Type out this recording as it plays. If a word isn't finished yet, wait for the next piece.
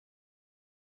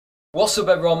What's up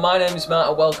everyone, my name is Matt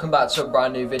and welcome back to a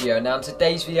brand new video. Now in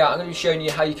today's video I'm going to be showing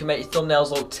you how you can make your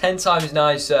thumbnails look 10 times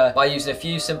nicer by using a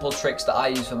few simple tricks that I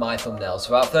use for my thumbnails.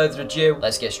 So without further ado,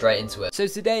 let's get straight into it. So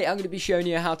today I'm going to be showing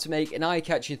you how to make an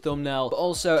eye-catching thumbnail, but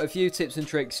also a few tips and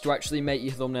tricks to actually make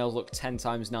your thumbnails look 10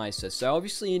 times nicer. So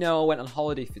obviously, you know, I went on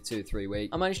holiday for 2 or 3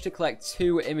 weeks. I managed to collect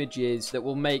 2 images that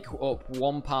will make up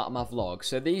one part of my vlog.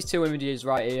 So these 2 images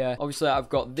right here, obviously I've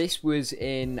got, this was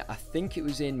in, I think it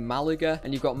was in Malaga,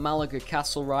 and you've got Malaga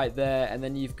Castle right there, and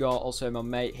then you've got also my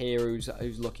mate here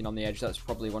who's looking on the edge. That's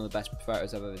probably one of the best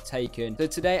photos I've ever taken. So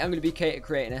today I'm going to be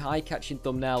creating a eye-catching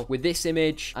thumbnail with this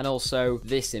image and also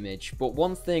this image. But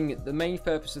one thing, the main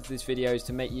purpose of this video is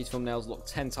to make your thumbnails look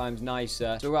 10 times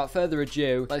nicer. So without further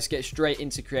ado, let's get straight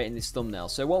into creating this thumbnail.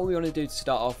 So what we want to do to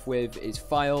start off with is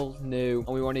File, New,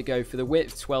 and we want to go for the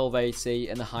width 1280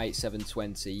 and the height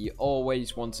 720. You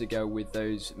always want to go with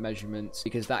those measurements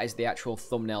because that is the actual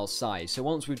thumbnail size. So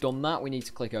once we've done that, we need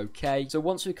to click OK. So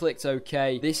once we clicked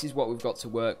OK, this is what we've got to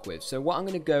work with. So what I'm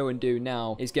going to go and do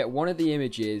now is get one of the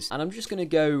images, and I'm just going to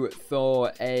go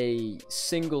for a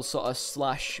single sort of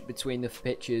slash between the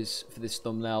pictures for this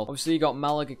thumbnail. Obviously, you got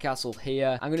Malaga Castle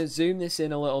here. I'm going to zoom this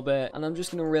in a little bit, and I'm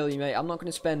just going to really I'm not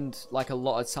going to spend like a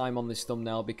lot of time on this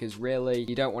thumbnail because really,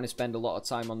 you don't want to spend a lot of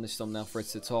time on this thumbnail for a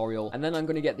tutorial. And then I'm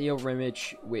going to get the other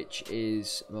image, which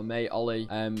is my mate Ollie,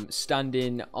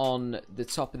 standing on the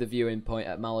top of the viewing point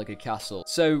at Malaga Castle.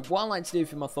 So what I like to do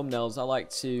for my thumbnails, I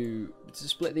like to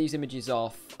split these images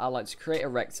off. I like to create a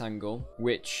rectangle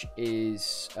which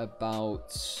is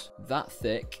about that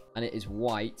thick and it is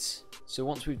white. So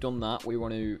once we've done that, we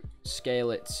want to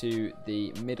scale it to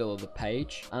the middle of the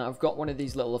page, and I've got one of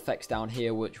these little effects down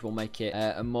here which will make it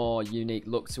a more unique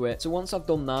look to it. So once I've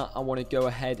done that, I want to go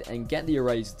ahead and get the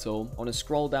eraser tool. I want to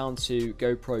scroll down to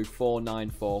GoPro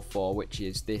 4944, which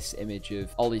is this image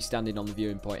of Ollie standing on the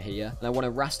viewing point here, and I want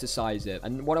to rasterize it.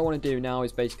 And what I want to do now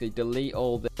is basically delete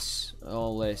all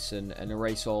this and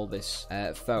erase all this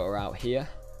photo out here.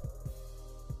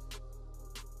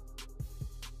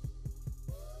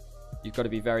 You've got to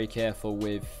be very careful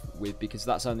with because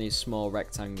that's only a small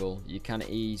rectangle. You can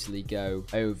easily go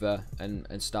over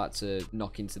and start to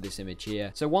knock into this image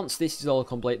here. So once this is all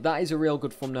complete, that is a real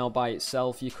good thumbnail by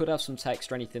itself. You could have some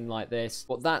text or anything like this,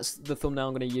 but that's the thumbnail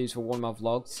I'm going to use for one of my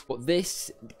vlogs. But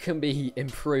this can be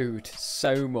improved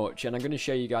so much, and I'm going to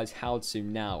show you guys how to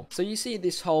now. So you see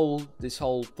this whole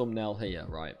thumbnail here,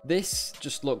 right? This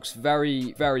just looks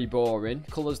very, very boring.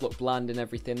 Colors look bland and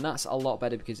everything. That's a lot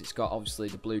better because it's got obviously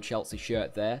the blue Chelsea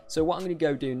shirt there. So what I'm going to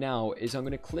go do now is I'm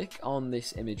going to click on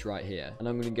this image right here, and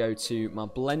I'm going to go to my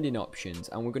blending options,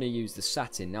 and we're going to use the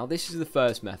satin. Now this is the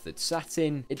first method.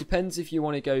 Satin, it depends if you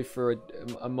want to go for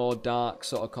a more dark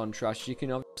sort of contrast. You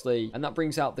can obviously, and that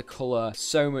brings out the color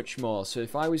so much more. So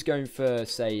if I was going for,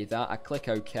 say, that, I click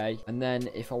OK, and then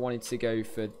if I wanted to go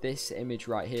for this image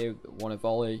right here, one of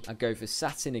Ollie, I go for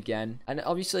satin again, and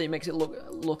obviously it makes it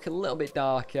look a little bit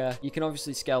darker. You can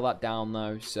obviously scale that down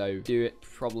though, so do it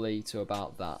probably to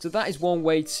about that. So that is one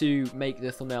way to make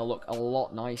the thumbnail look a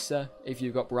lot nicer if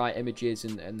you've got bright images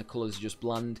and the colors are just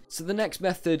bland. So the next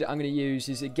method I'm going to use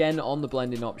is again on the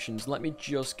blending options. Let me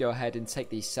just go ahead and take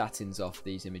these satins off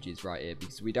these images right here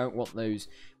because we don't want those.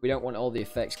 We don't want all the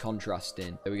effects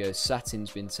contrasting. There we go.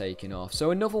 Satin's been taken off. So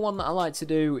another one that I like to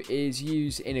do is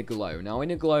use Inner Glow. Now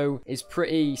Inner Glow is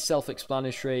pretty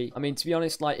self-explanatory. I mean, to be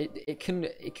honest, like it can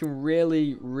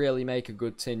really make a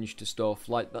good tinge to stuff.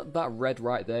 Like that red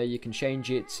right there, you can change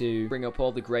it to bring up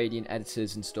all the gradient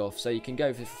editors and stuff. So you can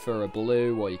go for a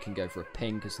blue, or you can go for a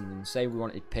pink or something. Say we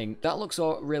wanted pink. That looks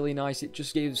really nice. It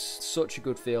just gives such a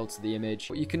good feel to the image.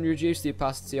 But you can reduce the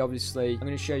opacity, obviously. I'm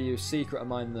going to show you a secret of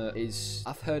mine that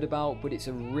I've heard about, but it's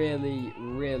a really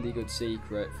good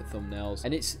secret for thumbnails,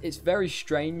 and it's very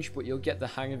strange, but you'll get the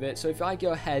hang of it. So if I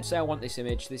go ahead, say I want this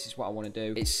image, this is what I want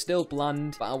to do. It's still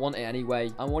bland, but I want it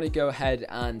anyway. I want to go ahead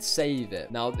and save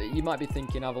it. Now you might be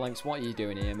thinking, Avellanx, what are you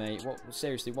doing here, mate?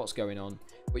 Seriously, what's going on?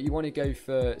 But you want to go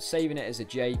for saving it as a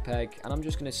JPEG, and I'm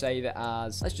just going to save it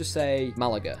as, let's just say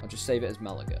Malaga. I'll just save it as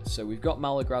Malaga. So we've got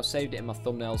Malaga. I've saved it in my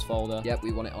thumbnails folder. Yep,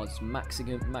 we want it as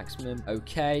maximum.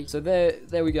 Okay, so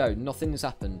there we go. Nothing has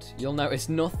happened. You'll notice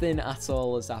nothing at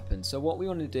all has happened. So what we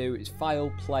want to do is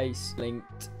file, place,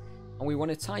 linked, and we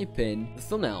want to type in the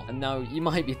thumbnail. And now you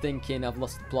might be thinking, I've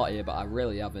lost the plot here, but I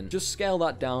really haven't. Just scale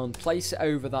that down, place it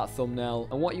over that thumbnail,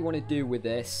 and what you want to do with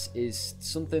this is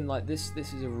something like this.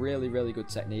 This is a really good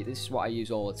technique. This is what I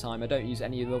use all the time. I don't use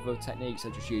any of the other techniques,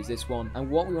 I just use this one. And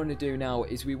what we want to do now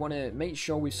is we want to make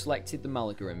sure we've selected the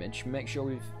Malaga image, make sure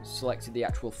we've selected the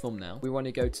actual thumbnail. We want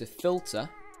to go to Filter,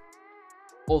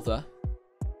 Other,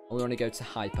 and we want to go to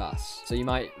high pass. So you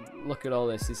might look at all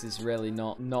this. This is really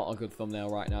not a good thumbnail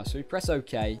right now. So we press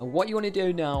OK. And what you want to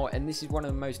do now, and this is one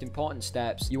of the most important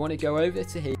steps, you want to go over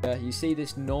to here. You see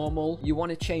this normal. You want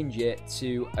to change it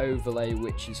to overlay,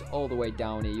 which is all the way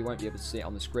down here. You won't be able to see it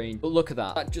on the screen, but look at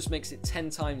that. That just makes it 10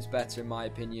 times better in my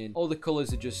opinion. All the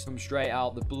colors are just come straight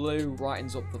out. The blue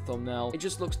brightens up the thumbnail. It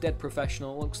just looks dead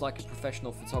professional. It looks like a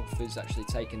professional photographer is actually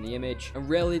taking the image. And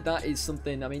really, that is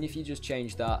something, I mean, if you just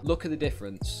change that, look at the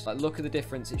difference. Like, look at the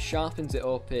difference. It sharpens it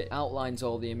up. It outlines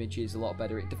all the images a lot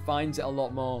better. It defines it a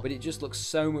lot more, but it just looks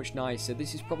so much nicer.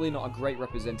 This is probably not a great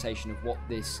representation of what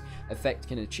this effect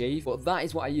can achieve, but that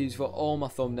is what I use for all my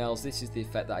thumbnails. This is the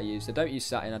effect that I use. I don't use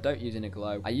satin. I don't use Inner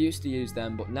Glow. I used to use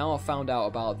them, but now I've found out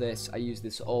about this. I use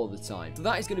this all the time. So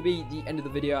that is going to be the end of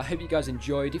the video. I hope you guys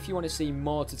enjoyed. If you want to see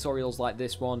more tutorials like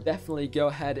this one, definitely go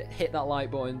ahead, hit that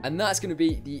like button. And that's going to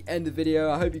be the end of the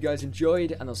video. I hope you guys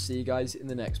enjoyed, and I'll see you guys in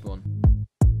the next one.